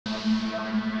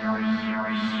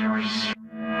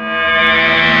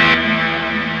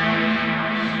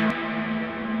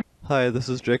Hi, this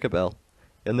is Jacob L.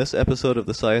 In this episode of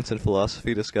the Science and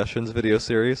Philosophy Discussions video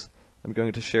series, I'm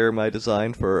going to share my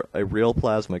design for a real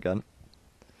plasma gun.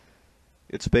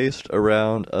 It's based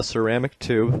around a ceramic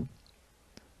tube.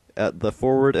 At the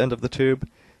forward end of the tube,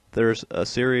 there's a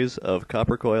series of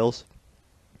copper coils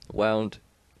wound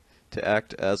to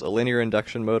act as a linear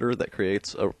induction motor that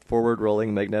creates a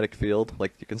forward-rolling magnetic field,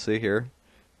 like you can see here,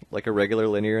 like a regular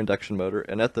linear induction motor.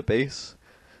 And at the base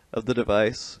of the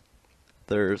device,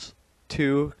 there's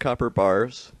two copper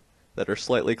bars that are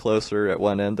slightly closer at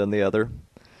one end than the other,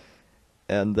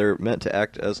 and they're meant to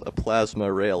act as a plasma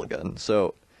railgun.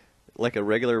 So, like a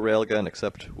regular railgun,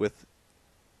 except with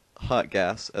hot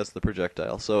gas as the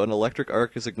projectile. So an electric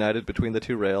arc is ignited between the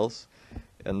two rails,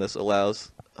 and this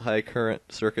allows high current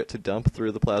circuit to dump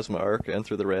through the plasma arc and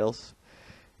through the rails,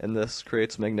 and this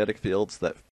creates magnetic fields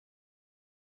that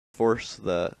force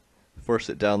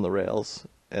it down the rails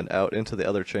and out into the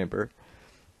other chamber.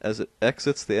 As it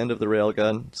exits the end of the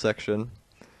railgun section,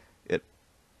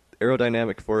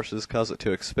 aerodynamic forces cause it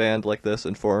to expand like this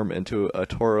and form into a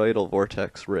toroidal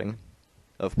vortex ring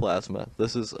of plasma.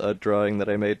 This is a drawing that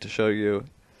I made to show you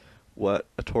what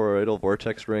a toroidal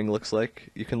vortex ring looks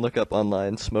like. You can look up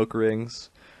online smoke rings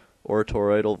or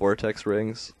toroidal vortex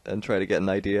rings and try to get an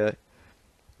idea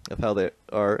of how they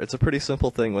are. It's a pretty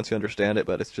simple thing once you understand it,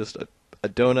 but it's just a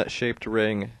donut-shaped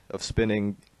ring of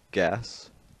spinning gas.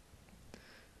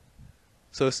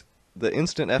 So the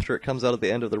instant after it comes out of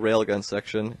the end of the railgun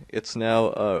section, it's now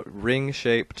a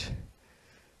ring-shaped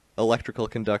electrical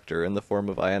conductor in the form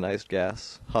of ionized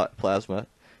gas, hot plasma,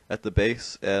 at the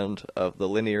base end of the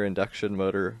linear induction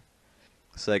motor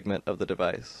segment of the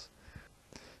device.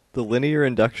 The linear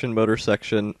induction motor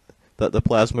section that the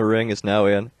plasma ring is now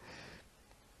in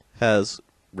has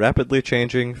rapidly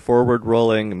changing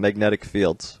forward-rolling magnetic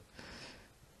fields.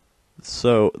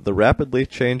 So the rapidly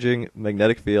changing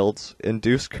magnetic fields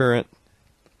induce current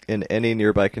in any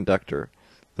nearby conductor.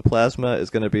 The plasma is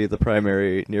going to be the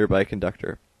primary nearby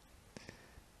conductor.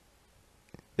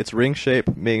 Its ring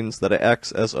shape means that it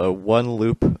acts as a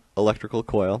one-loop electrical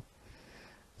coil.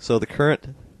 So the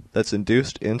current that's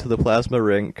induced into the plasma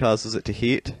ring causes it to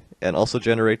heat and also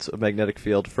generates a magnetic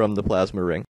field from the plasma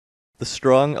ring. The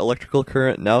strong electrical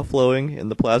current now flowing in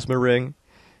the plasma ring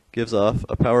gives off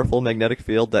a powerful magnetic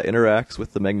field that interacts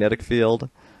with the magnetic field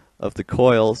of the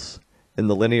coils in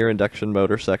the linear induction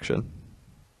motor section.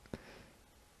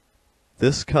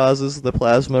 This causes the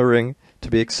plasma ring to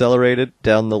be accelerated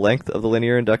down the length of the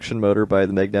linear induction motor by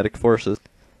the magnetic forces.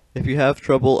 If you have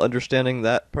trouble understanding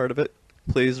that part of it,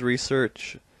 please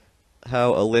research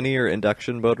how a linear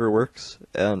induction motor works,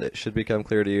 and it should become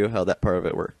clear to you how that part of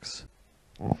it works.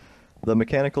 The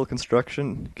mechanical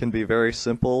construction can be very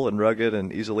simple and rugged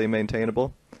and easily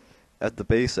maintainable. At the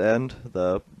base end,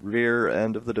 the rear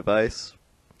end of the device,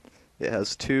 it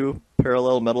has two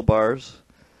parallel metal bars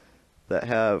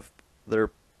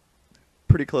they're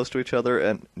pretty close to each other,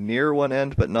 and near one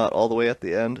end but not all the way at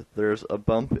the end, there's a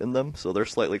bump in them, so they're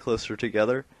slightly closer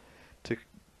together to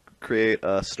create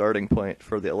a starting point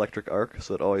for the electric arc,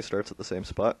 so it always starts at the same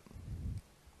spot.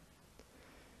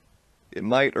 It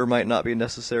might or might not be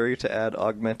necessary to add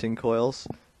augmenting coils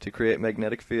to create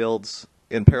magnetic fields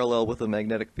in parallel with the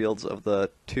magnetic fields of the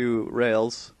two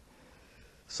rails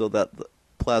so that the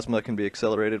plasma can be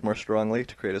accelerated more strongly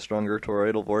to create a stronger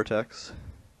toroidal vortex.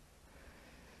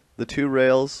 The two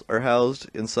rails are housed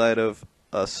inside of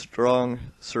a strong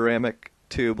ceramic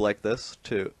tube like this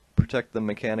to protect them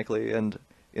mechanically and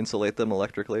insulate them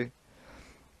electrically.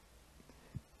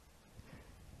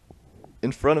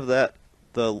 In front of that,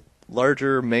 the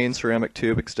larger main ceramic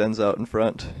tube extends out in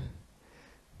front.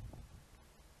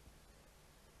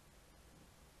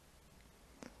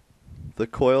 The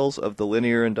coils of the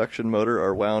linear induction motor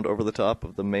are wound over the top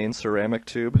of the main ceramic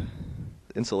tube,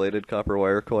 insulated copper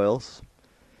wire coils.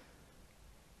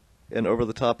 And over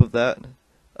the top of that,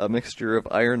 a mixture of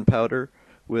iron powder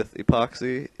with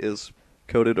epoxy is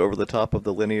coated over the top of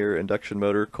the linear induction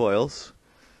motor coils.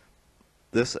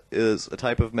 This is a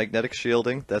type of magnetic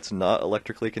shielding that's not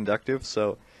electrically conductive,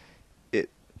 so it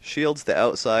shields the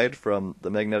outside from the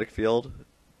magnetic field.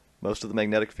 Most of the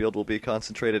magnetic field will be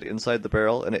concentrated inside the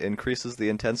barrel, and it increases the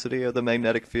intensity of the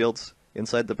magnetic fields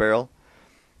inside the barrel,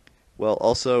 while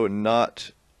also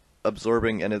not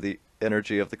absorbing any of the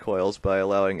energy of the coils by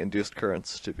allowing induced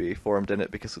currents to be formed in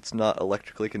it because it's not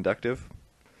electrically conductive.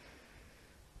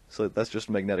 So that's just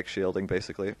magnetic shielding,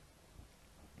 basically.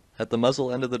 At the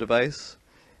muzzle end of the device,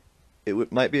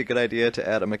 it might be a good idea to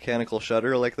add a mechanical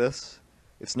shutter like this.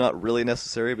 It's not really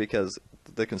necessary because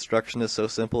the construction is so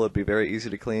simple it'd be very easy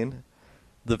to clean,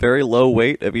 The very low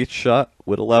weight of each shot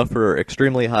would allow for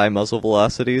extremely high muzzle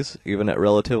velocities, even at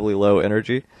relatively low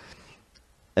energy,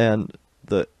 and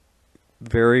the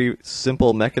very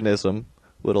simple mechanism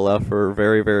would allow for a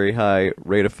very, very high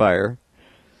rate of fire.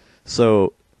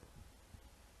 So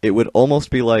it would almost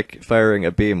be like firing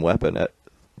a beam weapon at,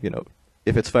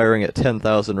 if it's firing at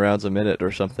 10,000 rounds a minute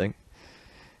or something.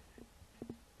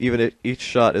 Even if each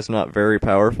shot is not very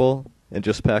powerful and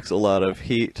just packs a lot of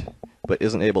heat, but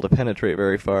isn't able to penetrate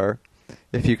very far,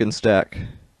 if you can stack,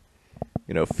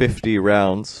 50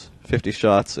 rounds, 50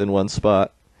 shots in one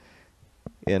spot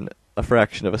in a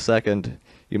fraction of a second,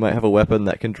 you might have a weapon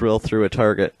that can drill through a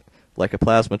target like a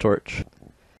plasma torch.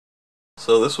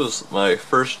 So this was my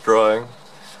first drawing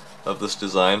of this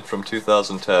design from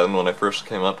 2010 when I first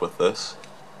came up with this.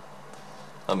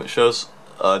 It shows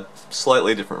a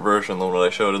slightly different version than what I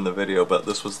showed in the video, but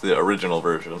this was the original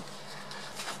version.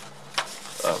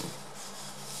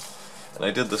 And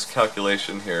I did this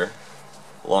calculation here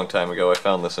a long time ago. I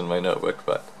found this in my notebook,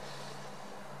 but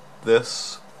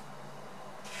this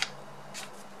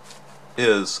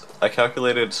is, I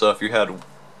calculated, so if you had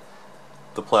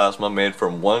the plasma made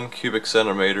from 1 cubic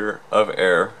centimeter of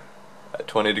air at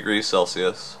 20 degrees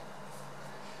Celsius,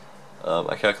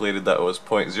 I calculated that was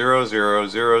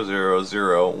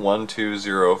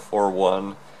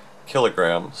 0.00000012041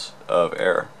 kilograms of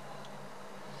air.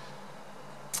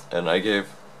 And I gave,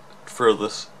 for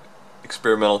this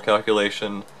experimental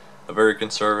calculation, a very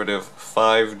conservative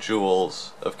 5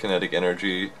 joules of kinetic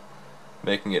energy,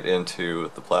 making it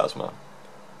into the plasma.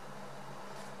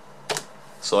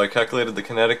 So I calculated the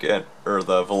kinetic or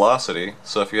the velocity.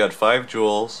 So if you had 5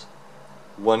 joules,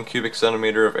 1 cubic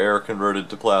centimeter of air converted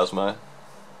to plasma,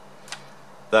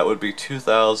 that would be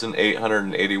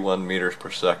 2,881 meters per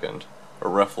second,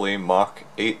 or roughly Mach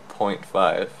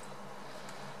 8.5.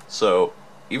 So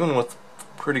even with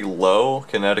pretty low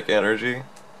kinetic energy,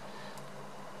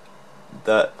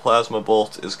 that plasma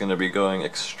bolt is going to be going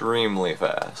extremely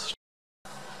fast.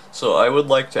 So I would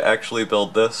like to actually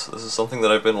build this. This is something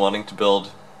that I've been wanting to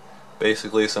build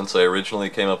basically since I originally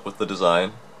came up with the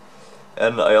design.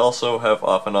 And I also have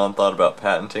off and on thought about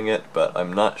patenting it, but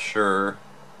I'm not sure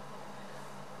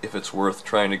if it's worth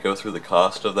trying to go through the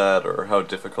cost of that or how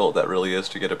difficult that really is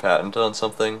to get a patent on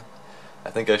something. I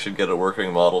think I should get a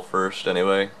working model first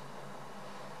anyway.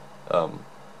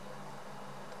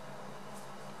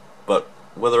 But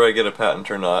whether I get a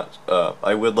patent or not,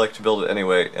 I would like to build it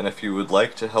anyway, and if you would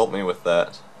like to help me with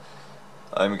that,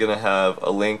 I'm going to have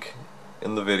a link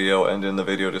in the video and in the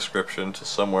video description to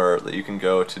somewhere that you can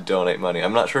go to donate money.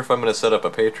 I'm not sure if I'm going to set up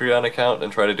a Patreon account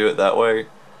and try to do it that way,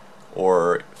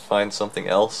 or find something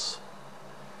else.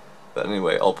 But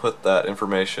anyway, I'll put that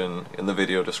information in the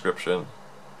video description.